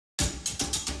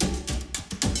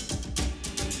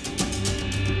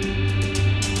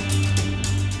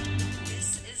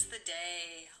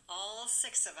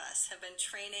6 of us have been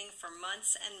training for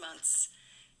months and months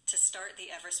to start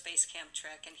the Everest Base Camp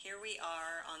trek, and here we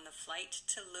are on the flight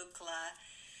to Lukla,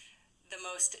 the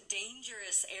most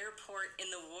dangerous airport in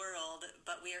the world,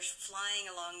 but we are flying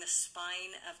along the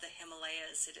spine of the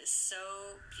Himalayas. It is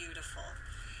so beautiful.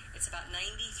 It's about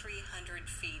 9,300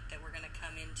 feet that we're going to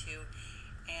come into,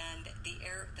 and the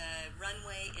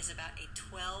runway is about a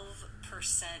 12%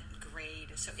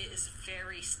 grade, so it is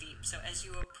very steep. So as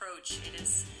you approach, it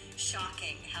is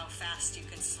shocking how fast you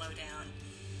can slow down.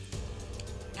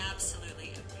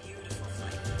 Absolutely a beautiful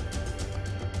flight.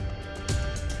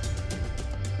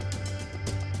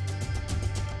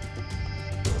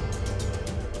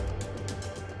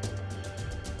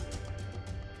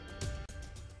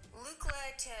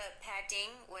 Lukla to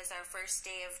Pading was our first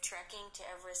day of trekking to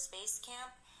Everest Base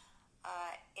Camp.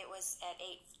 It was at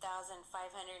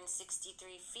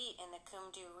 8,563 feet in the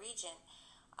Kumdu region.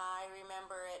 I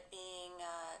remember it being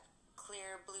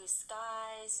clear blue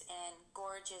skies and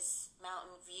gorgeous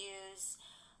mountain views.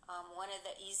 One of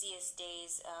the easiest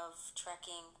days of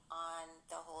trekking on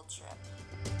the whole trip.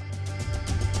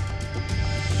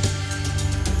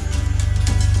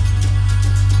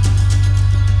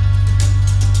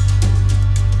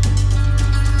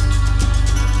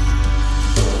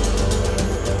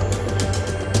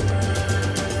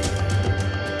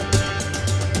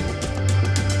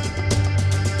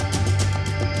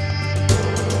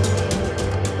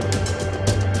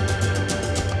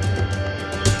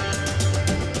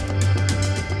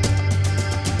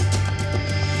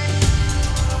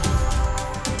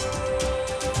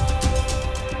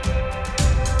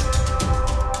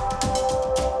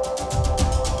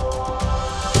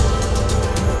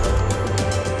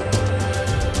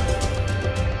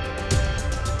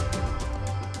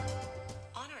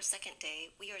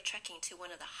 Trekking to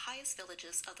one of the highest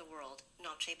villages of the world,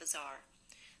 Namche Bazaar.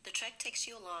 The trek takes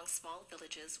you along small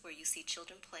villages where you see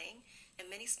children playing and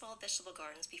many small vegetable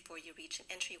gardens before you reach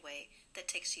an entryway that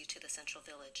takes you to the central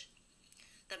village.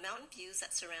 The mountain views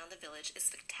that surround the village is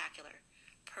spectacular,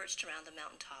 perched around the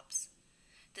mountaintops.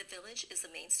 The village is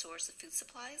the main source of food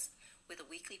supplies, with a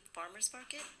weekly farmers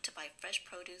market to buy fresh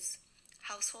produce,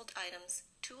 household items,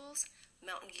 tools,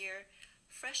 mountain gear,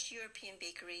 fresh European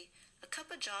bakery, a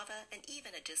cup of java, and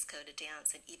even a disco to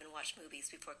dance and even watch movies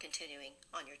before continuing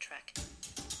on your trek.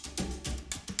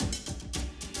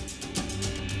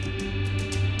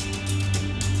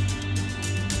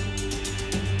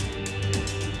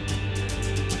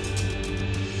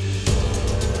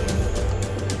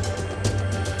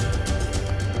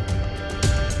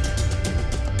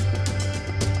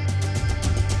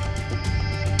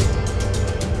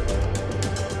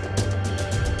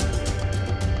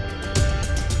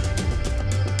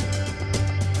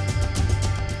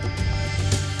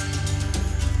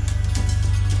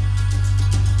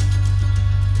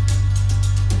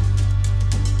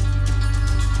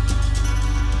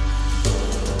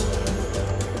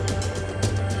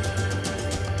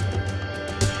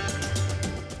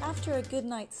 After a good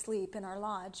night's sleep in our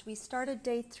lodge, we started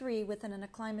day 3 with an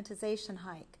acclimatization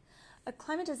hike.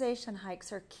 Acclimatization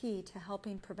hikes are key to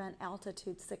helping prevent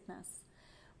altitude sickness.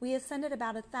 We ascended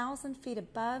about 1,000 feet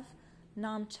above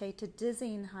Namche to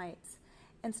dizzying heights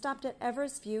and stopped at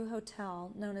Everest View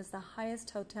Hotel, known as the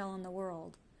highest hotel in the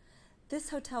world.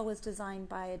 This hotel was designed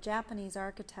by a Japanese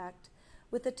architect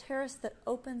with a terrace that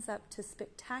opens up to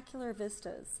spectacular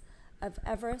vistas of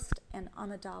Everest and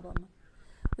Amadabam.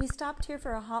 We stopped here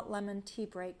for a hot lemon tea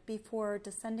break before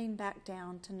descending back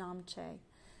down to Namche.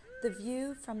 The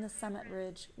view from the summit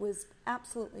ridge was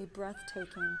absolutely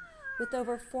breathtaking, with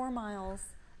over 4 miles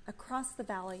across the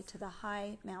valley to the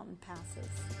high mountain passes.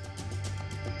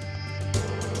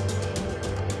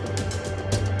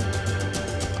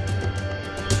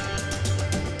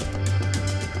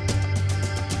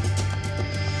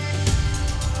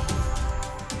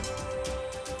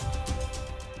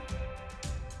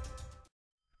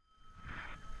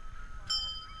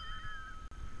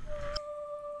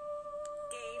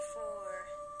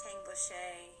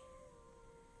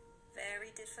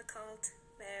 Very difficult,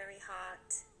 very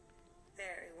hot,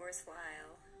 very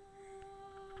worthwhile.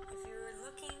 If you're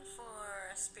looking for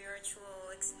a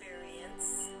spiritual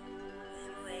experience, the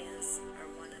Himalayas are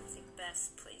one of the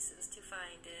best places to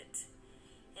find it,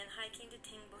 and hiking to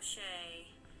Tengboche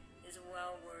is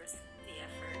well worth the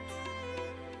effort.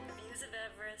 The views of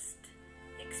Everest,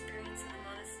 the experience of the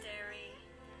monastery,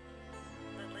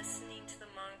 the listening to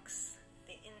the monks,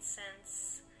 the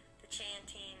incense, the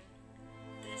chanting.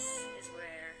 This is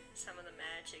where some of the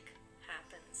magic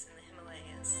happens in the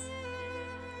Himalayas.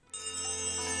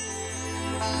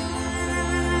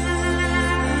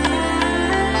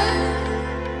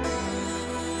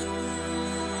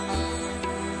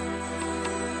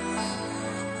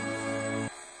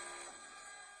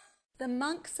 The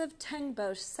monks of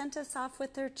Tengbosch sent us off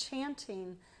with their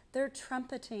chanting, their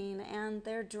trumpeting, and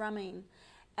their drumming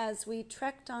as we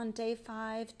trekked on day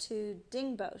 5 to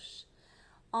Dingbosch,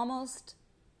 almost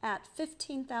at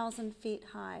 15,000 feet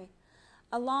high.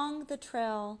 Along the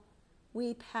trail,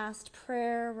 we passed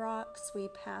prayer rocks, we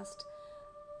passed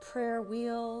prayer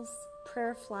wheels,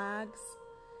 prayer flags,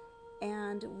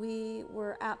 and we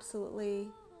were absolutely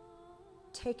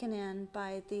taken in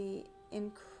by the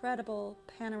incredible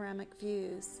panoramic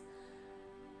views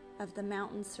of the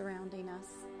mountains surrounding us.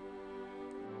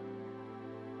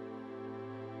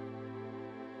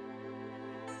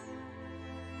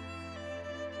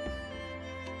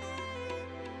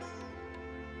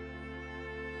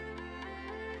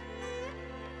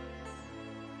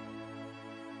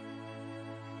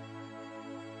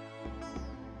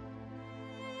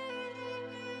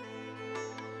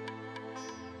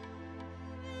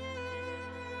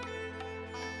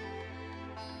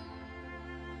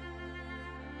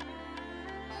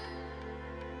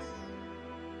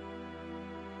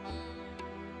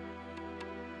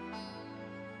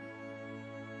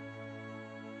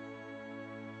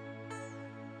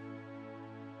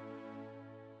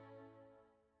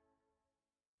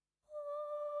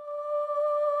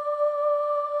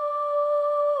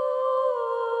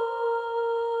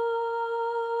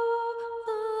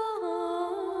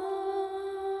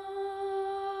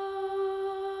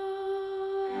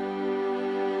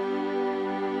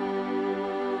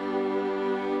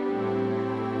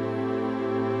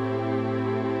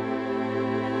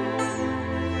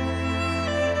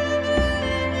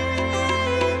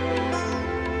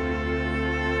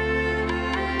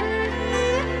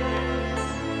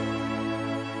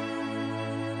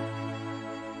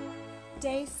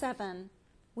 Day 7,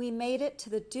 we made it to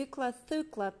the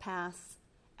Lukla Pass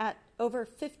at over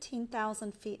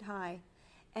 15,000 feet high,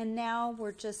 and now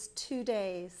we're just 2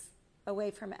 days away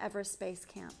from Everest Base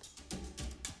Camp.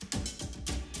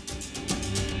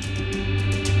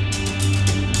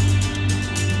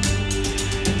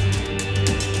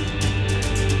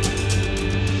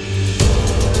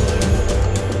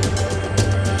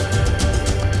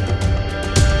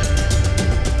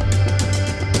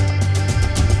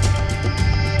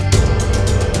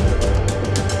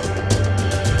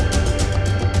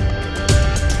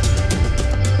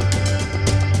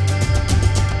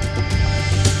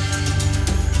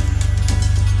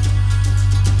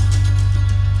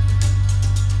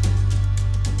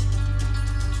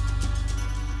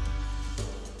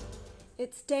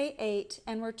 It's day 8,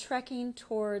 and we're trekking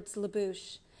towards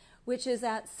Lubushe, which is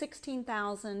at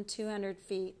 16,200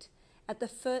 feet at the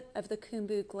foot of the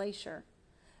Khumbu Glacier.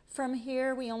 From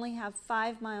here, we only have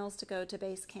 5 miles to go to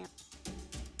base camp.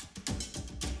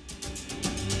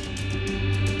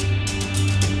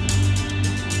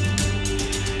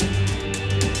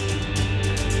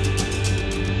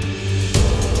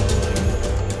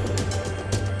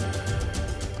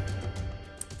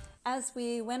 As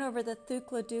we went over the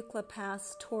Lukla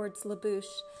Pass towards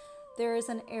Lubushe, there is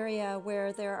an area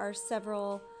where there are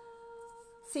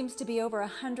seems to be over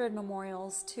 100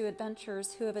 memorials to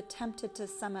adventurers who have attempted to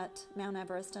summit Mount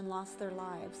Everest and lost their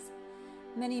lives.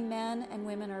 Many men and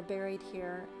women are buried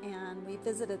here, and we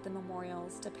visited the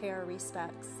memorials to pay our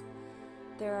respects.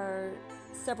 There are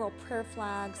several prayer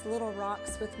flags, little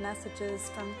rocks with messages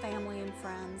from family and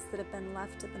friends that have been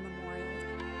left at the memorial.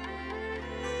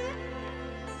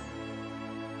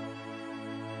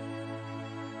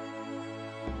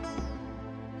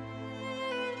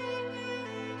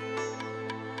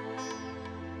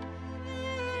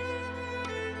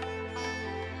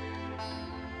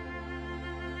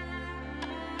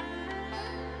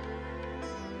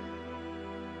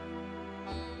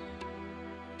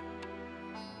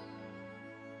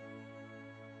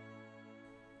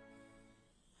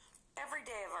 Every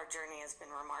day of our journey has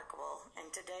been remarkable, and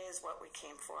today is what we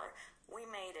came for. We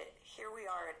made it. Here we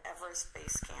are at Everest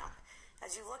Base Camp.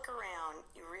 As you look around,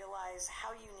 you realize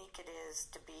how unique it is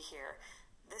to be here.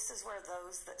 This is where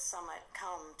those that summit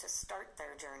come to start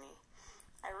their journey.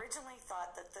 I originally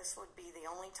thought that this would be the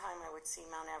only time I would see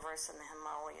Mount Everest in the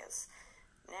Himalayas.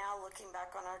 Now, looking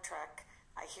back on our trek,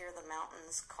 I hear the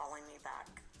mountains calling me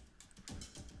back.